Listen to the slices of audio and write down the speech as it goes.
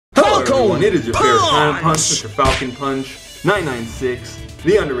everyone, it is your favorite Time Punch, Mr. Falcon Punch, 996,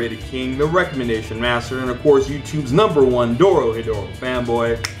 the underrated king, the recommendation master, and of course YouTube's #1 Dorohedoro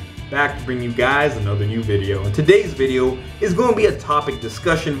fanboy, back to bring you guys another new video. And today's video is going to be a topic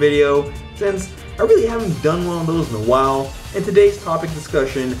discussion video, since I really haven't done one of those in a while. And today's topic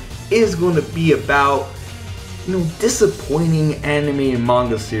discussion is going to be about, disappointing anime and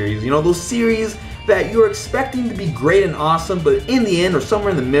manga series. Those series that you're expecting to be great and awesome, but in the end or somewhere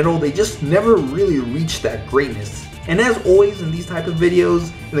in the middle, they just never really reach that greatness. And as always in these type of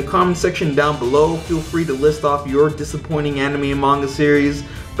videos, in the comment section down below, feel free to list off your disappointing anime and manga series.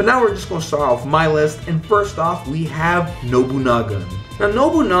 But now we're just going to start off my list, and first off we have Nobunaga. Now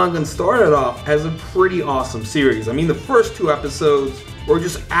Nobunaga started off as a pretty awesome series. I mean, the first 2 episodes were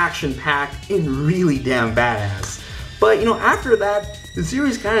just action-packed and really damn badass. But after that, the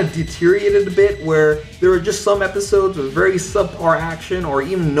series kind of deteriorated a bit, where there were just some episodes with very subpar action or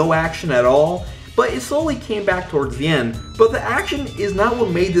even no action at all. But it slowly came back towards the end. But the action is not what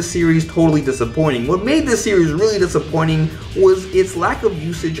made this series totally disappointing. What made this series really disappointing was its lack of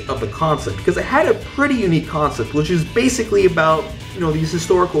usage of the concept, because it had a pretty unique concept, which is basically about these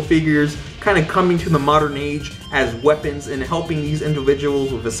historical figures kind of coming to the modern age as weapons and helping these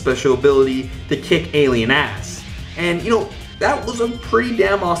individuals with a special ability to kick alien ass. And that was a pretty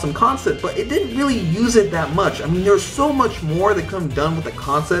damn awesome concept, but it didn't really use it that much. I mean, there's so much more that could have done with the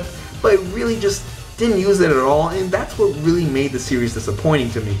concept, but it really just didn't use it at all, and that's what really made the series disappointing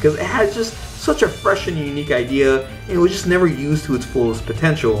to me, because it had just such a fresh and unique idea, and it was just never used to its fullest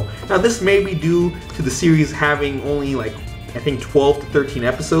potential. Now this may be due to the series having only I think 12 to 13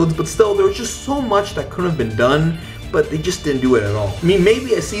 episodes, but still there was just so much that could have been done, but they just didn't do it at all. I mean,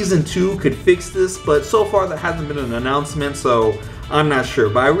 maybe a season 2 could fix this, but so far there hasn't been an announcement, so I'm not sure.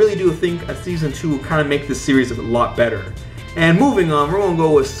 But I really do think a season 2 will kind of make this series a lot better. And moving on, we're going to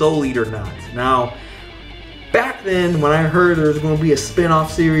go with Soul Eater Not. Now, back then when I heard there was going to be a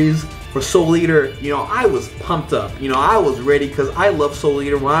spin-off series for Soul Eater, I was pumped up. I was ready, because I love Soul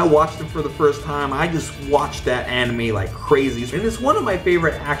Eater. When I watched it for the first time, I just watched that anime like crazy. And it's one of my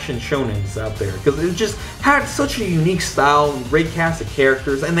favorite action shonens out there, because it just had such a unique style and great cast of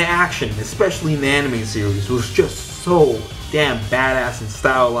characters, and the action, especially in the anime series, was just so damn badass and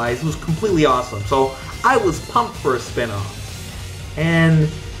stylized. It was completely awesome. So I was pumped for a spin-off. And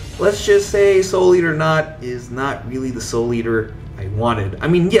let's just say Soul Eater Not is not really the Soul Eater I wanted. I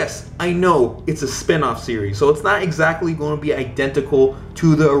mean, yes, I know it's a spin-off series, so it's not exactly going to be identical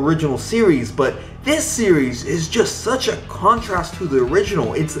to the original series, but this series is just such a contrast to the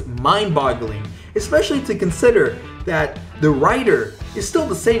original. It's mind-boggling, especially to consider that the writer is still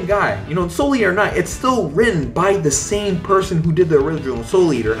the same guy. Soul Eater Not, it's still written by the same person who did the original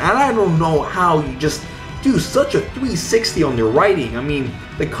Soul Eater, and I don't know how you just do such a 360 on the writing. I mean,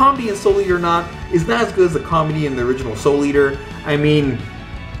 the comedy in Soul Eater Not is not as good as the comedy in the original Soul Eater. I mean,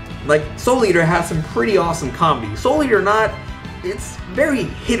 Soul Eater has some pretty awesome comedy. Soul Eater Not, it's very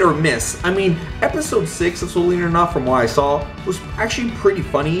hit or miss. I mean, episode 6 of Soul Eater Not, from what I saw, was actually pretty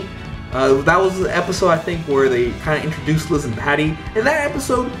funny. That was the episode, I think, where they kind of introduced Liz and Patty, and that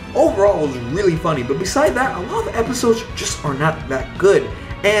episode overall was really funny. But beside that, a lot of the episodes just are not that good.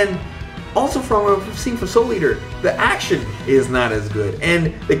 And also, from what we've seen from Soul Eater, the action is not as good,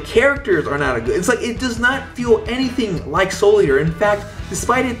 and the characters are not as good. It's like it does not feel anything like Soul Eater. In fact,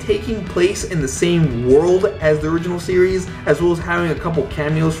 despite it taking place in the same world as the original series, as well as having a couple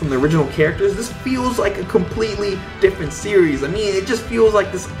cameos from the original characters, this feels like a completely different series. I mean, it just feels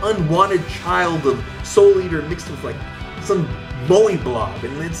like this unwanted child of Soul Eater mixed with some Moe blob,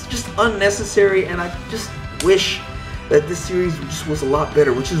 and it's just unnecessary, and I just wish that this series just was a lot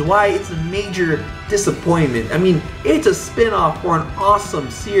better, which is why it's a major disappointment. I mean, it's a spin-off for an awesome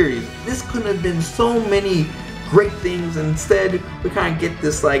series. This couldn't have been so many great things, and instead we kind of get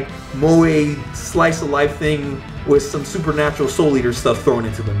this Moe slice of life thing with some supernatural Soul Eater stuff thrown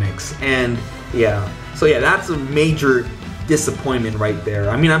into the mix. And yeah, so yeah, that's a major disappointment right there.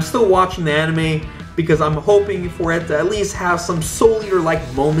 I mean, I'm still watching the anime because I'm hoping for it to at least have some Soul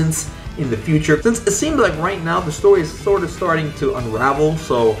Eater-like moments in the future, since it seems like right now the story is sort of starting to unravel,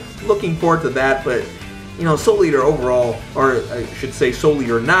 so looking forward to that. But Soul Eater overall, or I should say Soul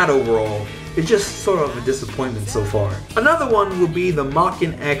Eater Not overall, it's just sort of a disappointment so far. Another one would be the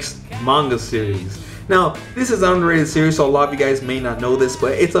Manga X manga series. Now, this is an underrated series, so a lot of you guys may not know this,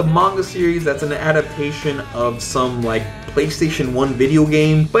 but it's a manga series that's an adaptation of some PlayStation 1 video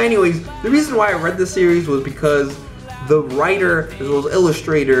game. But anyways, the reason why I read this series was because the writer as well as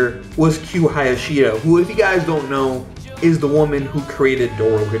illustrator was Q Hayashida, who, if you guys don't know, is the woman who created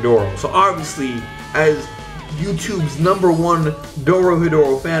Dorohedoro. So obviously, as YouTube's #1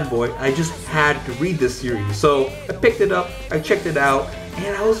 Dorohedoro fanboy, I just had to read this series. So I picked it up, I checked it out,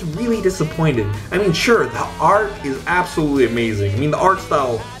 and I was really disappointed. I mean, sure, the art is absolutely amazing. I mean, the art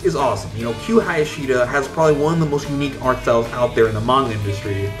style is awesome. You know, Q Hayashida has probably one of the most unique art styles out there in the manga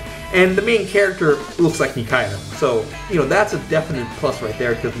industry. And the main character looks like Nikaido. So, you know, that's a definite plus right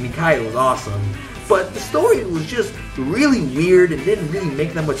there because Nikaido was awesome. But the story was just really weird and didn't really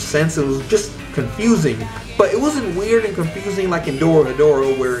make that much sense. It was just confusing. But it wasn't weird and confusing like in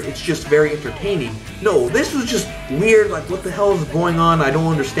Dorohedoro where it's just very entertaining. No, this was just weird, like what the hell is going on? I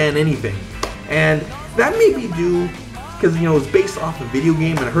don't understand anything. And that may be due because, you know, it's based off a video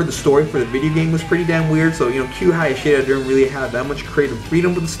game, and I heard the story for the video game was pretty damn weird, so, you know, Q Hayashida didn't really have that much creative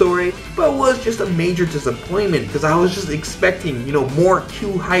freedom with the story, but it was just a major disappointment, because I was just expecting, you know, more Q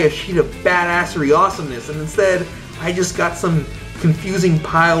Hayashida badassery awesomeness, and instead, I just got some confusing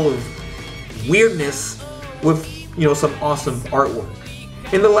pile of weirdness with, you know, some awesome artwork.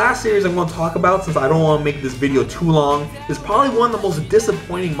 In the last series I'm going to talk about, since I don't want to make this video too long, is probably one of the most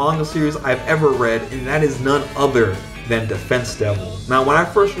disappointing manga series I've ever read, and that is none other than Defense Devil. Now, when I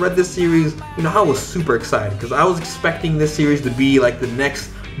first read this series, you know, I was super excited because I was expecting this series to be like the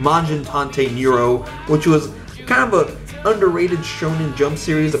next Majin Tante Nero, which was kind of a underrated shonen jump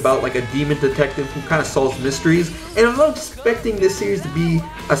series about like a demon detective who kind of solves mysteries. And I was expecting this series to be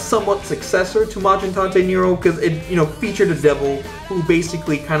a somewhat successor to Majin Tante Nero because it, you know, featured a devil who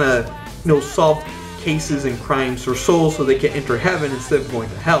basically kind of, you know, solved cases and crimes for souls so they can enter heaven instead of going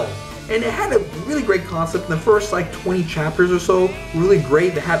to hell. And it had a really great concept. In the first like 20 chapters or so, really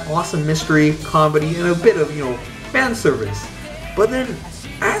great. They had awesome mystery, comedy, and a bit of, you know, fan service. But then,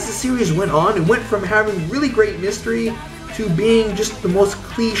 as the series went on, it went from having really great mystery to being just the most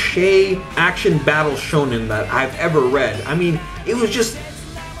cliche action battle shonen that I've ever read. I mean, it was just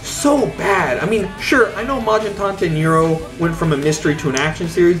so bad. I mean, sure, I know Majin Tante Nero went from a mystery to an action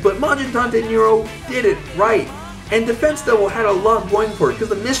series, but Majin Tante Nero did it right. And Defense Devil had a lot going for it because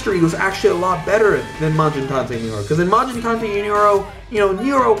the mystery was actually a lot better than Majin Tante Nero. Because in Majin Tante Nero, you know,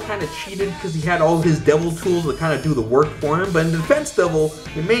 Nero kind of cheated because he had all his devil tools to kind of do the work for him. But in Defense Devil,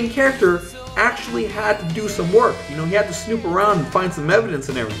 the main character actually had to do some work. You know, he had to snoop around and find some evidence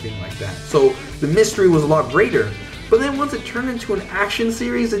and everything like that. So the mystery was a lot greater. But then once it turned into an action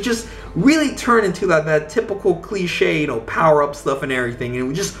series, it just really turned into that typical cliche, you know, power-up stuff and everything.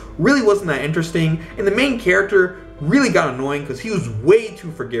 And it just really wasn't that interesting. And the main character really got annoying because he was way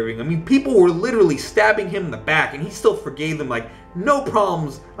too forgiving. I mean, people were literally stabbing him in the back and he still forgave them, like, no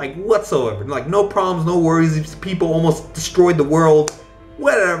problems, like, whatsoever. Like, no problems, no worries. These people almost destroyed the world.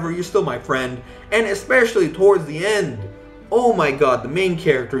 Whatever, you're still my friend. And especially towards the end, oh my god, the main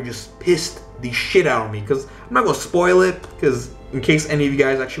character just pissed the shit out of me. Because I'm not going to spoil it, because in case any of you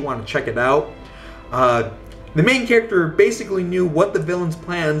guys actually want to check it out, the main character basically knew what the villain's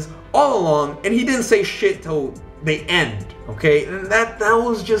plans all along, and he didn't say shit till they end, okay? And that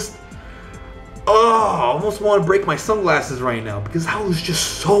was just, oh, I almost want to break my sunglasses right now, because that was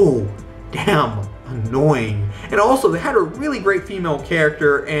just so damn annoying. And also, they had a really great female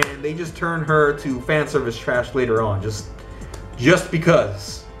character, and they just turned her to fan service trash later on, just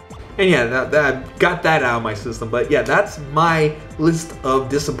because. And yeah, that got that out of my system. But yeah, that's my list of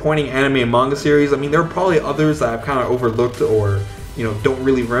disappointing anime and manga series. I mean, there are probably others that I've kind of overlooked or, you know, don't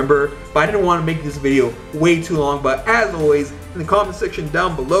really remember. But I didn't want to make this video way too long. But as always, in the comment section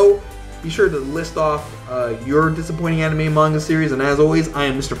down below, be sure to list off your disappointing anime and manga series. And as always, I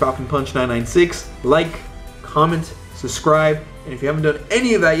am Mr.FalconPunch 996. Like, comment, subscribe. And if you haven't done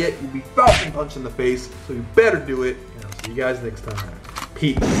any of that yet, you'll be Falcon Punch in the face. So you better do it. And I'll see you guys next time.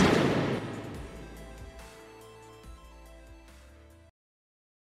 Peace.